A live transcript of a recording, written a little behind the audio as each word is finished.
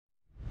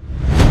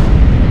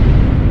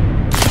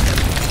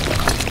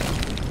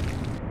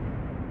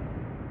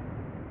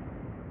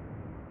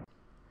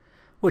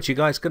What you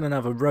guys, got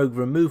another rogue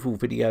removal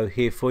video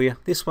here for you.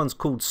 This one's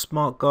called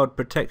Smart Guard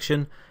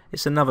Protection.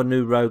 It's another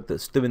new rogue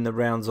that's doing the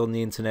rounds on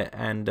the internet,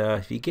 and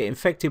if you get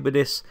infected with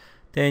this,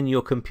 then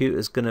your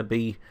computer's going to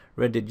be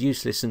rendered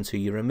useless until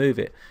you remove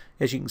it.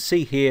 As you can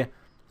see here,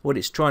 what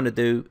it's trying to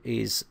do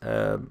is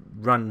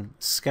run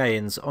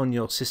scans on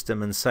your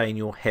system and saying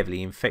you're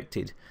heavily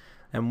infected.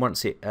 And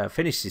once it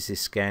finishes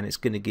this scan, it's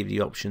going to give you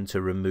the option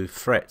to remove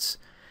threats.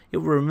 It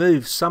will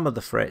remove some of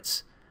the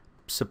threats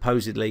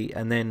supposedly,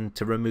 and then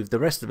to remove the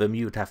rest of them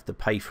you would have to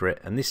pay for it,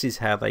 and this is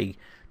how they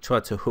try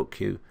to hook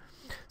you.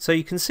 So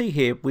you can see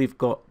here we've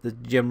got the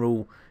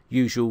general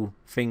usual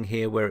thing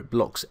here where it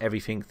blocks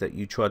everything that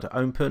you try to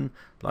open,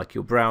 like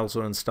your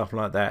browser and stuff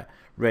like that,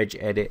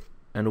 regedit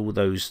and all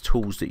those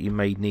tools that you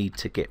may need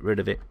to get rid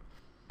of it.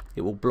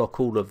 It will block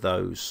all of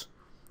those,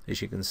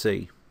 as you can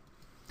see.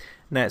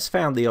 Now it's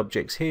found the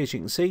objects here, as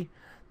you can see.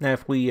 Now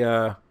if we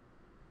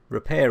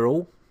repair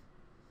all,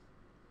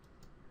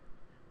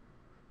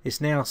 it's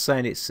now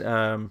saying it's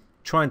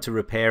trying to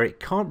repair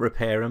it. Can't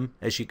repair them,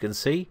 as you can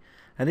see,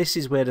 and this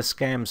is where the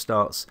scam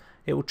starts.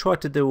 It will try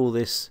to do all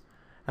this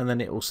and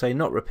then it will say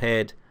not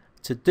repaired.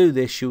 To do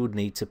this you would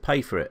need to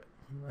pay for it,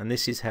 and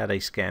this is how they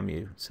scam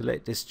you. So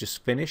let this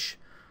just finish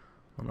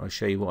and I'll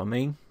show you what I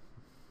mean.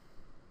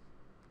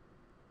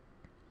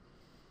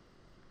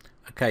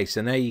 Okay,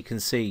 so now you can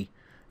see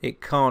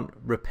it can't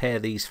repair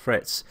these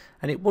threats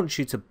and it wants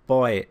you to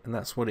buy it, and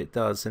that's what it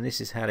does, and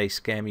this is how they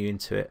scam you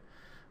into it.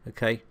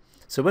 Okay,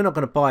 so we're not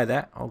going to buy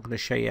that. I'm going to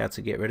show you how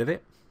to get rid of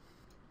it.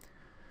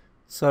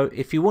 So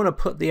if you want to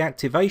put the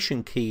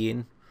activation key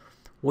in,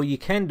 what you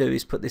can do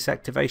is put this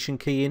activation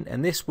key in,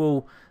 and this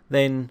will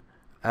then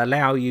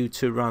allow you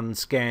to run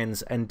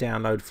scans and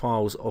download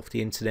files off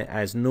the internet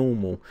as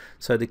normal.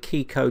 So the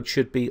key code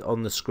should be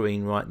on the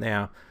screen right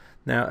now.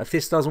 Now if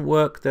this doesn't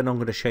work, then I'm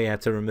going to show you how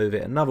to remove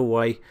it another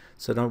way,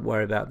 so don't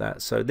worry about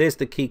that. So there's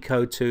the key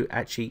code to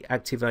actually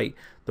activate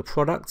the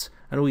product,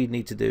 and all you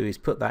need to do is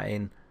put that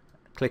in,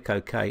 click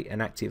OK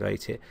and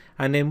activate it,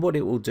 and then what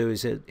it will do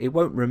is it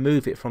won't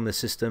remove it from the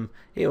system.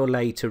 It will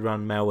allow you to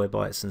run malware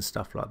bytes and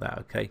stuff like that.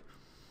 Okay,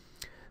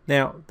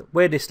 now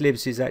where this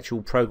lives is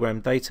actual program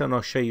data, and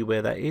I'll show you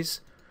where that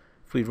is.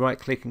 If we right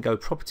click and go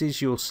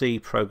properties, you'll see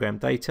program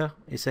data.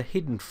 It's a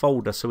hidden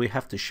folder, so we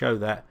have to show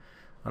that,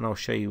 and I'll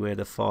show you where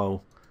the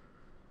file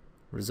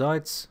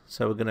resides.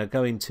 So we're going to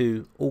go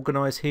into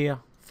organize here,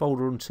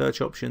 folder and search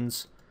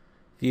options,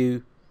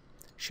 view,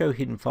 show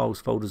hidden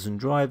files, folders and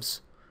drives.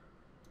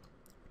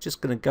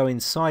 Just going to go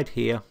inside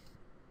here.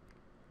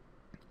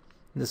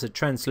 There's a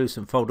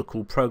translucent folder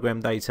called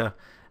program data,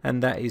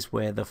 and that is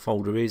where the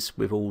folder is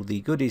with all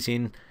the goodies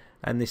in,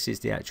 and this is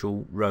the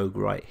actual rogue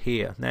right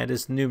here. Now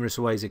there's numerous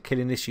ways of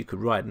killing this. You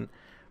could right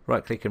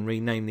click and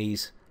rename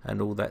these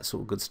and all that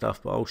sort of good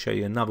stuff, but I'll show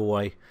you another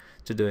way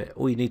to do it.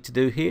 All you need to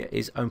do here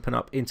is open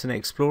up Internet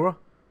Explorer.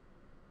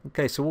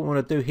 Okay, so what we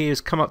want to do here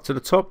is come up to the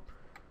top,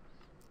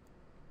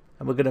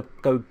 and we're going to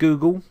go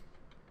Google,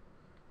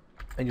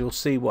 and you'll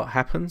see what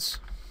happens.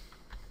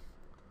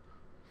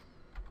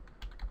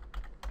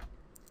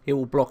 It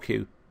will block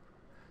you,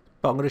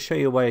 but I'm going to show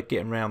you a way of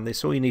getting around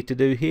this. All you need to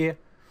do here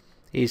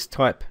is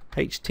type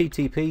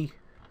http://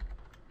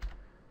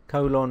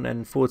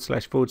 and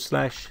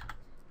 //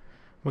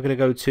 we're going to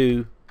go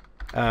to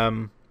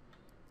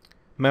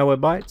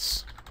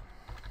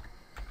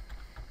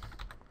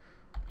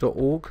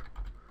malwarebytes.org,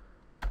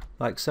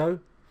 like so.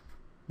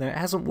 Now it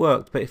hasn't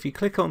worked, but if you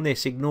click on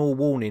this ignore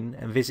warning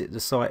and visit the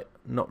site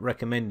not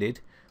recommended,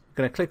 we're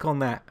going to click on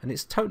that, and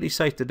it's totally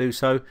safe to do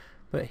so.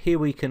 But here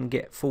we can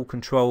get full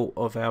control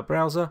of our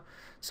browser.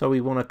 So we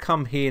want to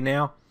come here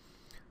now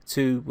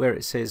to where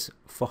it says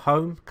for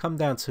home, come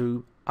down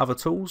to other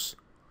tools.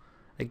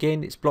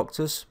 Again, it's blocked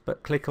us,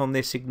 but click on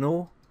this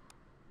ignore,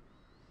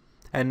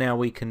 and now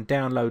we can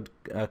download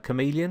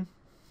Chameleon.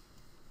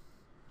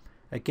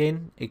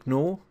 Again,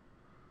 ignore,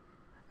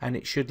 and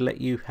it should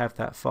let you have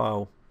that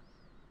file.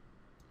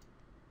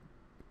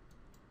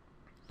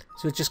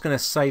 So we're just going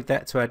to save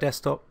that to our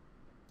desktop.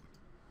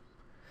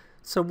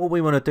 So what we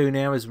want to do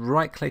now is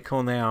right click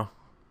on our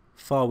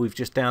file we've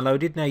just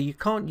downloaded. Now you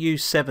can't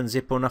use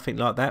 7-zip or nothing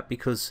like that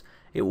because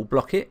it will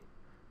block it,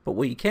 but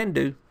what you can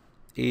do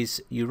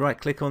is you right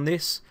click on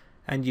this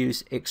and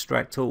use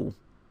extract all.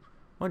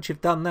 Once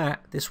you've done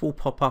that, this will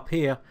pop up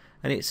here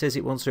and it says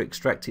it wants to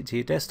extract it to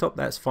your desktop.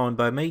 That's fine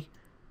by me.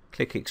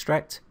 Click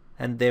extract,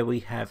 and there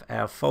we have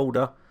our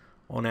folder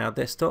on our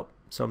desktop.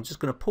 So I'm just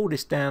going to pull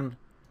this down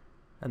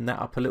and that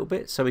up a little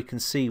bit so we can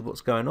see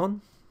what's going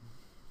on.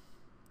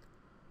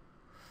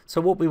 So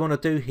what we want to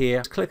do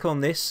here is click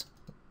on this.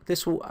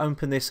 This will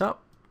open this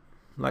up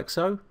like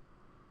so,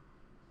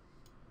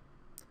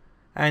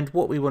 and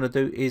what we want to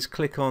do is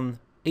click on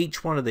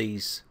each one of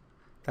these.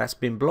 That's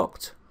been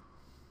blocked,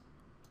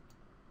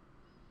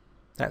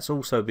 that's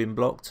also been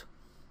blocked,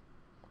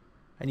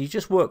 and you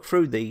just work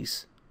through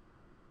these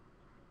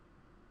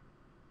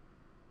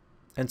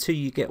until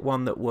you get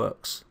one that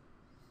works.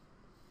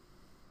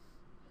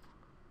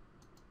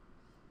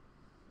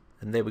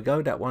 And there we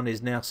go, that one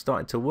is now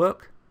starting to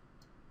work.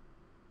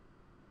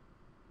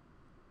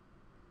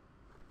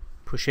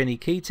 push any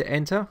key to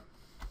enter,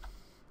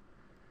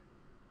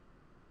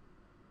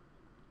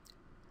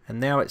 and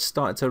now it's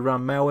starting to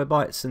run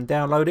Malwarebytes and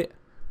download it.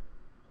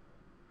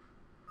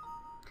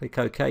 Click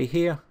OK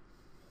here,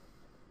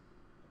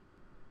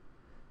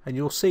 and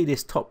you'll see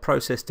this top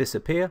process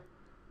disappear.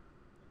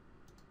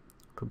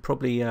 Could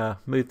probably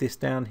move this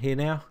down here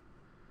now,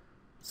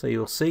 so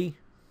you'll see,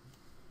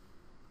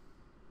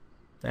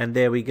 and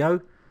there we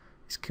go,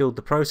 it's killed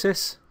the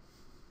process.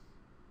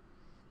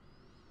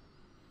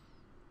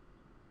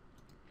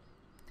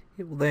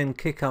 It will then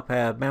kick up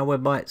our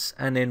Malwarebytes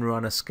and then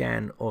run a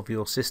scan of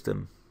your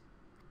system.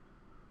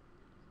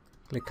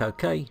 Click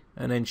OK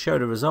and then show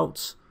the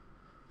results,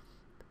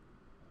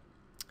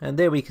 and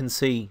there we can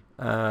see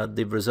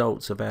the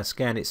results of our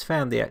scan. It's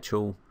found the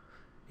actual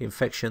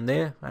infection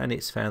there, and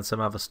it's found some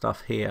other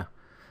stuff here,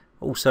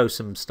 also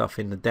some stuff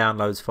in the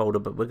downloads folder,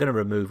 but we're going to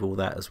remove all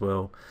that as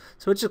well.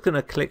 So we're just going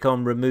to click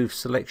on remove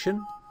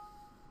selection.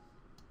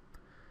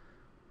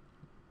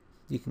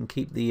 You can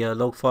keep the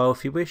log file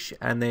if you wish,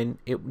 and then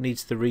it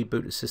needs to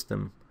reboot the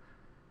system.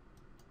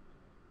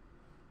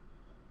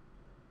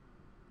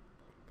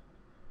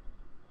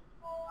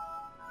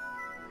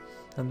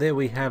 And there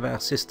we have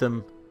our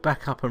system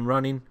back up and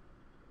running.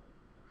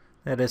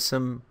 Now there's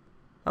some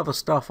other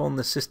stuff on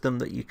the system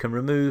that you can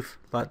remove,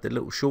 like the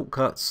little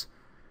shortcuts.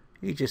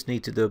 You just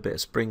need to do a bit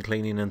of spring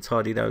cleaning and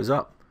tidy those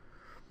up.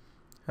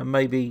 And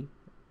maybe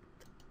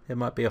there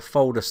might be a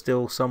folder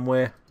still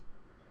somewhere.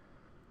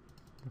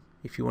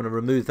 If you want to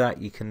remove that,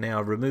 you can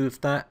now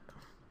remove that.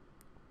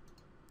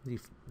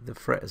 The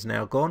threat is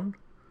now gone.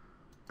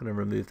 I'm going to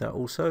remove that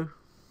also.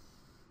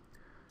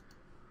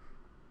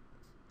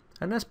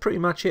 And that's pretty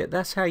much it.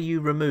 That's how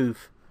you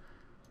remove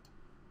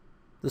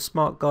the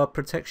Smart Guard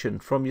protection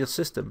from your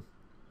system.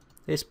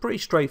 It's pretty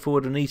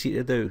straightforward and easy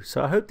to do.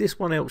 So I hope this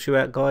one helps you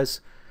out, guys.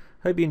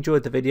 Hope you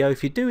enjoyed the video.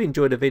 If you do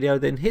enjoy the video,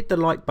 then hit the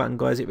like button,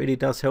 guys. It really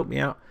does help me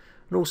out.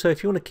 And also,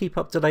 if you want to keep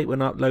up to date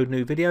when I upload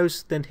new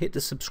videos, then hit the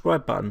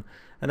subscribe button,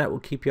 and that will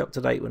keep you up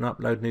to date when I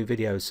upload new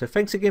videos. So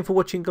thanks again for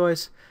watching,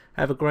 guys.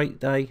 Have a great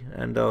day,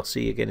 and I'll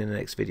see you again in the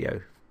next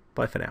video.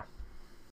 Bye for now.